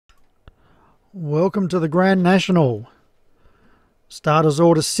Welcome to the Grand National. Starters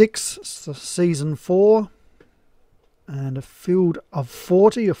Order 6, Season 4. And a field of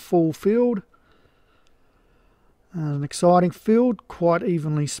 40, a full field. And an exciting field, quite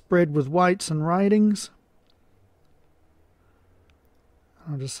evenly spread with weights and ratings.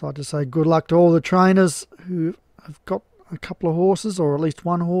 I'd just like to say good luck to all the trainers who have got a couple of horses, or at least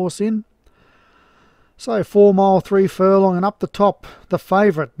one horse in. So 4 mile 3 furlong, and up the top, the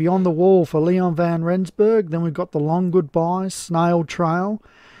favourite, Beyond the Wall for Leon van Rensburg. Then we've got the Long Goodbye, Snail Trail.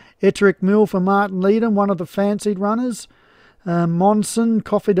 Ettrick Mill for Martin Leedham, one of the fancied runners. Monson,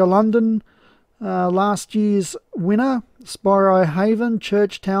 Coffee to London, last year's winner. Spiro Haven,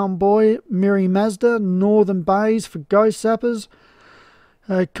 Churchtown Boy, Miri Mazda, Northern Bays for Ghost Sappers.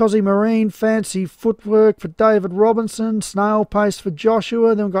 Cosy Marine, Fancy Footwork for David Robinson, Snail Pace for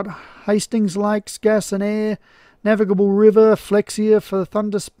Joshua. Then we've got Hastings Lakes, Gas and Air, Navigable River, Flexia for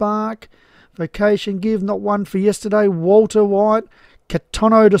Thunderspark, Vacation Give, Not One for Yesterday, Walter White,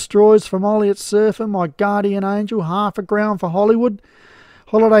 Katono Destroys from Olliott Surfer, My Guardian Angel, Half a Ground for Hollywood,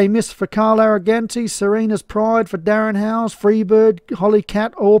 Holiday Miss for Carl Arroganti, Serena's Pride for Darren Howes, Freebird, Holly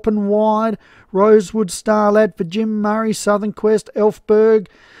Cat, Open Wide, Rosewood Star Lad for Jim Murray, Southern Quest, Elfberg,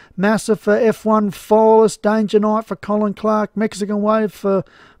 Massa for F1 Flawless, Danger Night for Colin Clark, Mexican Wave for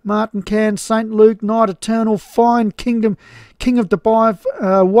Martin Can, St. Luke, Night Eternal, Fine Kingdom, King of Dubai,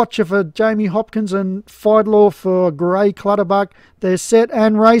 Watcher for Jamie Hopkins, and Fidelaw for Grey Clutterbuck. They're set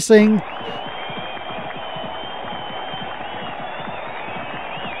and racing.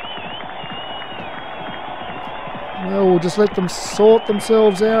 Well, we'll just let them sort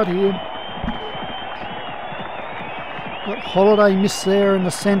themselves out here. Got Holiday Miss there in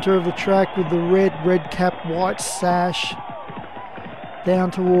the centre of the track with the red cap, white sash.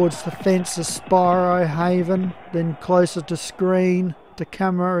 Down towards the fence is Spiro Haven. Then closer to screen, to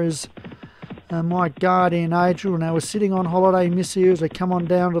camera is My Guardian Angel. Now we're sitting on Holiday Miss here as they come on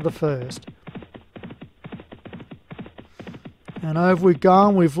down to the first. And over we go,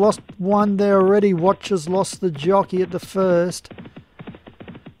 and we've lost one there already. Watchers lost the jockey at the first.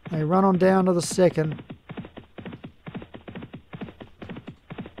 They run on down to the second.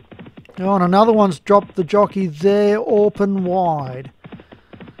 Oh, and another one's dropped the jockey there, Open Wide.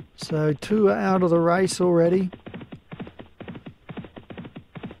 So 2 are out of the race already.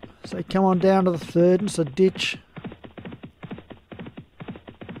 So they come on down to the third, and it's a ditch.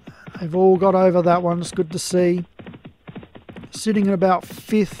 They've all got over that one, it's good to see. Sitting at about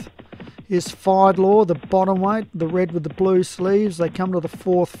 5th is Fidelaw, the bottom weight, the red with the blue sleeves. They come to the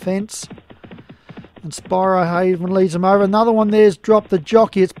 4th fence. And Spiro Haven leads them over. Another one there's dropped the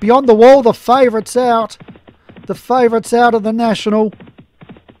jockey. It's Beyond the Wall. The favourite's out. The favourite's out of the National.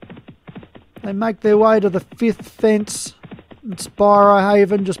 They make their way to the 5th fence. And Spiro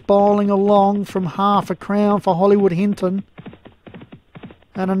Haven just bowling along from Half a Crown for Hollywood Hinton.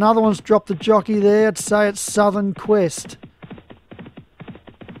 And another one's dropped the jockey there. I'd say it's Southern Quest.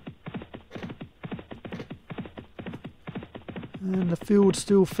 And the field's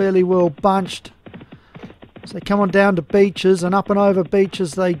still fairly well bunched. So they come on down to Beaches, and up and over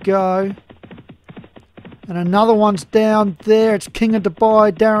Beaches they go. And another one's down there. It's King of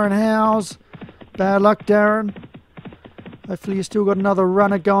Dubai, Darren Howes. Bad luck, Darren. Hopefully you still got another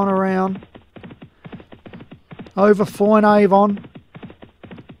runner going around. Over Foyne Avon.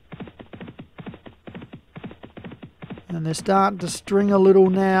 And they're starting to string a little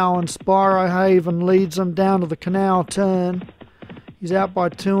now, and Spiro Haven leads them down to the canal turn. He's out by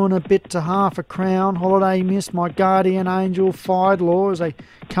 2 and a bit to Half a Crown. Holiday Miss, My Guardian Angel, Fidelaw as they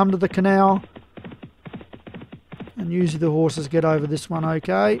come to the canal. And usually the horses get over this one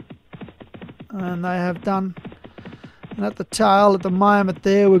okay. And they have done. And at the tail at the moment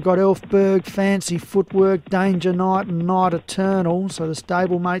there we've got Elfberg, Fancy Footwork, Danger Night and Night Eternal. So the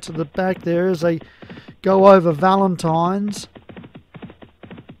stablemates at the back there as they go over Valentine's.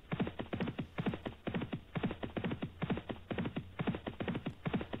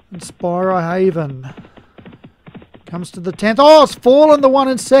 And Spiro Haven comes to the 10th. Oh, it's fallen, the one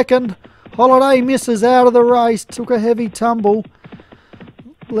in second. Holiday Misses out of the race. Took a heavy tumble.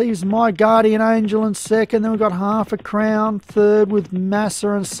 Leaves My Guardian Angel in second. Then we've got Half a Crown third with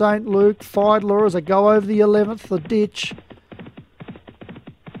Massa and St. Luke. Fidelaw as they go over the 11th, the ditch.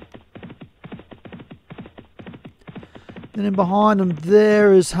 Then in behind them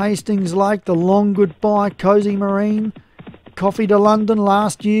there is Hastings Lake, the Long Goodbye, Cosy Marine. Coffee to London,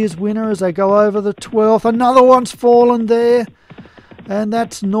 last year's winner as they go over the 12th. Another one's fallen there. And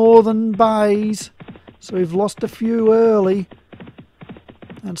that's Northern Bays. So we've lost a few early.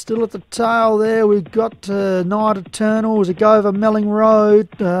 And still at the tail there, we've got Night Eternal as we go over Melling Road,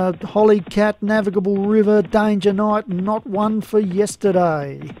 Holly Cat, Navigable River, Danger Night, Not One for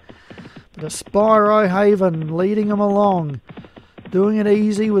Yesterday. But Aspiro Haven leading them along. Doing it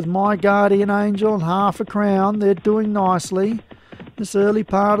easy with My Guardian Angel and Half a Crown. They're doing nicely. This early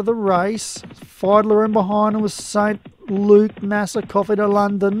part of the race. Feidler in behind them with St. Luke, Massa, Coffee to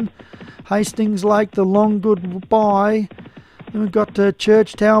London. Hastings Lake, The Long Goodbye. Then we've got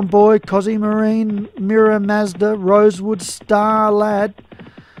Churchtown Boy, Cosy Marine, Mirror Mazda, Rosewood Star Lad.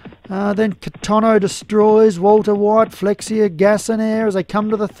 Then Katono Destroys, Walter White, Flexia, Gas and Air as they come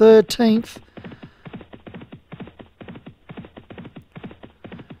to the 13th.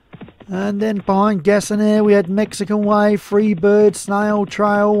 And then behind Gas and Air we had Mexican Way, Freebird, Snail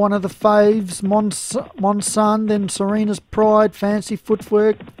Trail, one of the faves, Monsun, then Serena's Pride, Fancy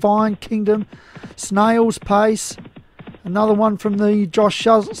Footwork, Fine Kingdom, Snail's Pace. Another one from the Josh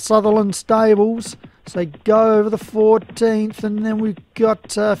Sutherland stables. So they go over the 14th, and then we've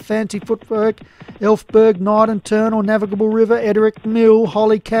got Fancy Footwork, Elfberg, Night Eternal, Navigable River, Ederick Mill,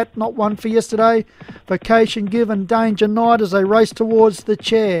 Holly Cat, Not One for Yesterday, Vacation Give and Danger Night as they race towards the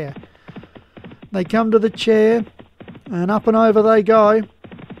chair. They come to the chair, and up and over they go.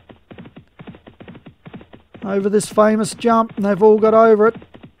 Over this famous jump, and they've all got over it.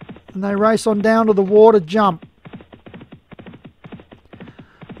 And they race on down to the water jump.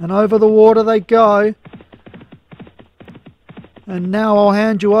 And over the water they go. And now I'll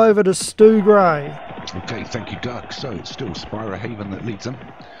hand you over to Stu Gray. Okay, thank you, Doug. So it's still Spiro Haven that leads them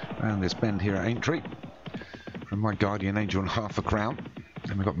around this bend here at Aintree. From My Guardian Angel and Half a Crown.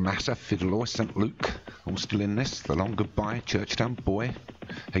 Then we've got Massa, Fiddler, St. Luke, all still in this. The Long Goodbye, Churchtown Boy,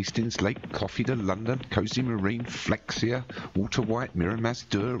 Hastings Lake, Coffee to London, Cosy Marine, Flexia, Walter White, Mirror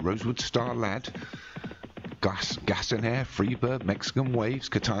Mazda, Rosewood Star Lad, Gas and Air, Freebird, Mexican Waves,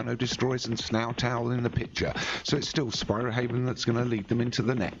 Katano Destroys and Snail Towel in the picture. So it's still Spiro Haven that's going to lead them into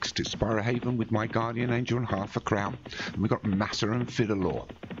the next. It's Spiro Haven with My Guardian Angel and Half a Crown. And we've got Massa and Fiddler.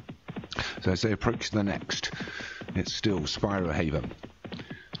 So as they approach the next, it's still Spiro Haven.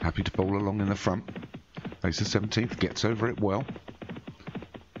 Happy to bowl along in the front. Race the 17th, gets over it well.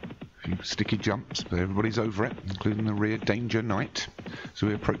 A few sticky jumps, but everybody's over it, including the rear Danger Night. So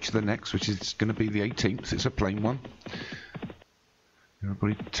we approach the next, which is going to be the 18th. It's a plain one.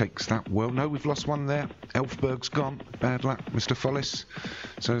 Everybody takes that well. No, we've lost one there. Elfberg's gone. Bad luck, Mr. Follis.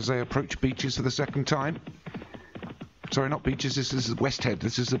 So as they approach Beaches for the second time. Sorry, not Beaches, this is West Head.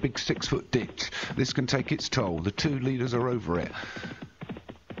 This is the big 6-foot ditch. This can take its toll. The two leaders are over it,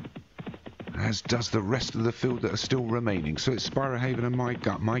 as does the rest of the field that are still remaining. So it's Spiro Haven and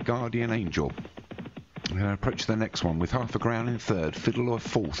My Guardian Angel. We're going to approach the next one with Half a Crown in third, Fiddler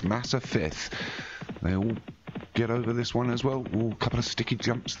fourth, Massa fifth. They all get over this one as well. Ooh, a couple of sticky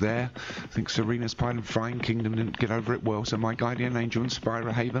jumps there. I think Serena's Pride and Flying Kingdom didn't get over it well. So My Guardian Angel and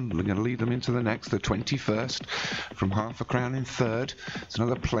Spiro Haven are going to lead them into the next, the 21st, from Half a Crown in third. It's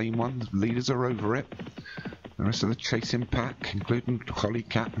another plain one. The leaders are over it. The rest of the chasing pack, including Holly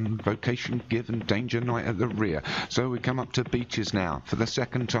Cat and Vocation Give and Danger Night at the rear. So we come up to Beaches now for the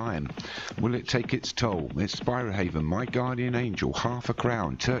second time. Will it take its toll? It's Spiro Haven, My Guardian Angel, Half a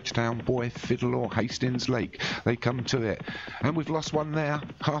Crown, Churchtown Boy, Fiddler, Hastings Lake. They come to it. And we've lost one there.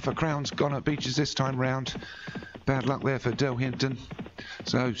 Half a Crown's gone at Beaches this time round. Bad luck there for Del Hinton.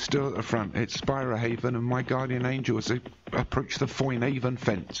 So still at the front, it's Spiro Haven and My Guardian Angel as they approach the Foyne-Avon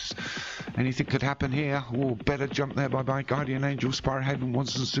fence. Anything could happen here. Oh, better jump there by My Guardian Angel. Spiro Haven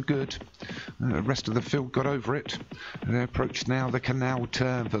wasn't so good. The rest of the field got over it. They approach now the canal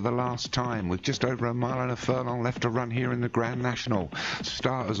turn for the last time with just over a mile and a furlong left to run here in the Grand National.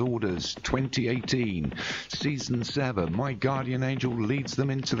 Starters orders 2018 season 7. My Guardian Angel leads them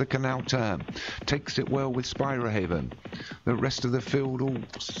into the canal turn. Takes it well with Spiro Haven. The rest of the field all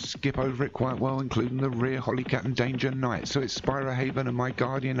skip over it quite well, including the rear Hollycat and Danger Knight. So it's Spiro Haven and My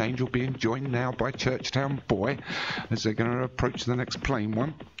Guardian Angel being joined now by Churchtown Boy as they're going to approach the next plain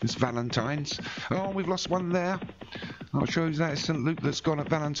one. It's Valentine's. Oh, we've lost one there. I'll show you that. It's St. Luke that's gone at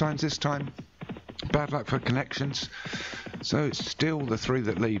Valentine's this time. Bad luck for connections. So it's still the three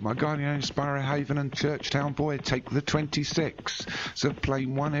that lead. My Guardian Angel, Spiro Haven and Churchtown Boy take the 26. So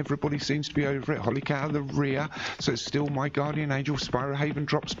plain one, everybody seems to be over it. Hollycat at the rear. So it's still My Guardian Angel. Spiro Haven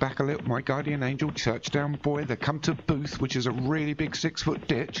drops back a little. My Guardian Angel, Churchtown Boy. They come to Booth, which is a really big 6-foot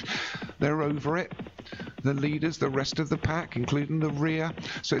ditch. They're over it. the leaders, the rest of the pack, including the rear.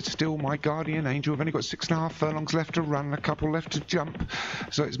 So it's still My Guardian Angel. We've only got 6.5 furlongs left to run, a couple left to jump.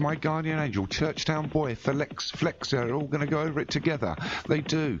 So it's My Guardian Angel, Churchtown Boy, Flexer, are all going to go over it together. They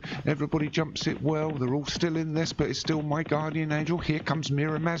do. Everybody jumps it well. They're all still in this, but it's still My Guardian Angel. Here comes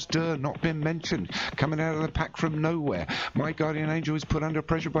Miramazdur, not been mentioned, coming out of the pack from nowhere. My Guardian Angel is put under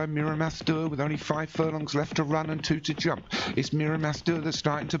pressure by Miramazdur with only 5 furlongs left to run and 2 to jump. It's Miramazdur that's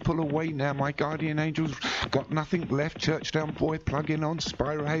starting to pull away now. My Guardian Angel's got nothing left. Churchtown Boy plugging on.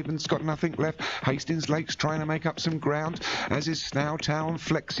 Spiral Haven's got nothing left. Hastings Lake's trying to make up some ground, as is Snowtown and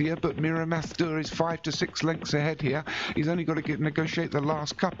Flexia, but Miramazdur is 5 to 6 lengths ahead here. He's only got to negotiate the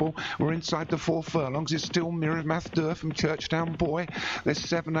last couple. We're inside the 4 furlongs. It's still Miramazdur from Churchtown Boy. There's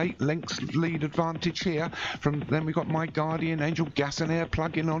 7-8 lengths lead advantage here. From then we've got My Guardian Angel, Gas and Air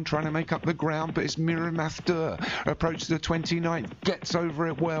plugging on, trying to make up the ground, but it's Miramazdur approaches the 29th, gets over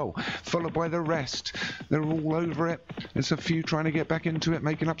it well, followed by the rest. They're all over it. There's a few trying to get back into it,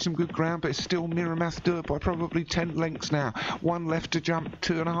 making up some good ground, but it's still Miramazdur by probably 10 lengths now. 1 left to jump,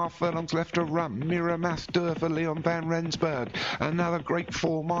 2.5 furlongs left to run. Miramazdur for Leon van Rensburg. Another great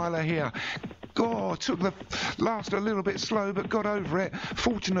 4-miler here. God, took the last a little bit slow, but got over it.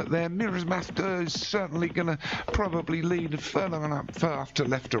 Fortunate there. Miramazdur is certainly going to probably lead a furlong and up after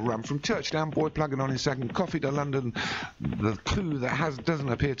left to run. From Churchtown Boy plugging on in second. Coffee to London, the coup that doesn't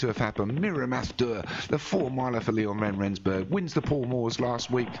appear to have happened. Miramazdur, the 4-miler for Leon van Rensburg, wins the Paul Moors last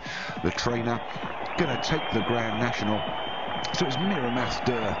week. The trainer going to take the Grand National. So it's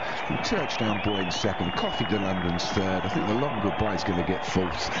Miramazdur from Churchtown Boy in second, Coffee to London's third. I think the Long Goodbye's going to get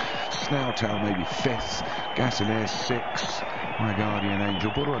fourth. Snowtown maybe fifth, Gas and Air sixth. My Guardian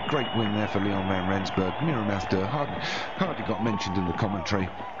Angel, but a great win there for Leon van Rensburg. Miramazdur hardly got mentioned in the commentary.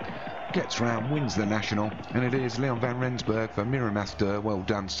 Gets round, wins the National, and it is Leon van Rensburg for Miramazdur. Well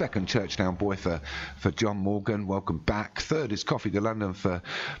done. Second, Churchtown Boy for John Morgan. Welcome back. Third is Coffee to London for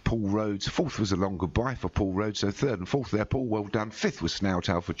Paul Rhodes. Fourth was a Long Goodbye for Paul Rhodes. So third and fourth there, Paul. Well done. Fifth was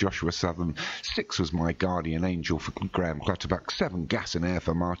Snowtail for Joshua Southern. Sixth was My Guardian Angel for Graham Clutterbuck. 7, Gas and Air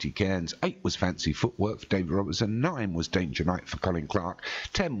for Marty Cairns. 8 was Fancy Footwork for David Robertson. 9 was Danger Night for Colin Clark.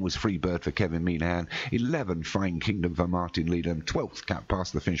 10 was Freebird for Kevin Meanahan. 11, Fine Kingdom for Martin Leadham. 12th, Cap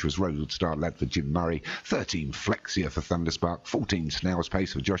Past the Finish was Rose Star Lad for Jim Murray. 13, Flexia for Thunderspark. 14, Snail's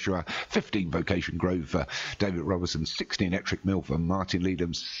Pace for Joshua. 15, Vocation Grove for David Robertson. 16, Electric Mill for Martin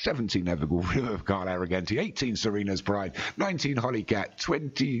Leadham. 17, Navigable River for Carl Arroganti. 18, Serena's Pride. 19, Hollycat.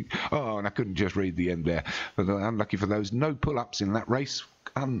 20, and I couldn't just read the end there. Unlucky for those. No pull-ups in that race.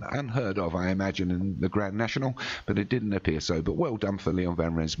 Unheard of, I imagine, in the Grand National, but it didn't appear so. But well done for Leon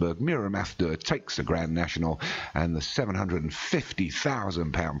van Rensburg. Miramazdur takes the Grand National and the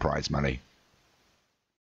 £750,000 prize money.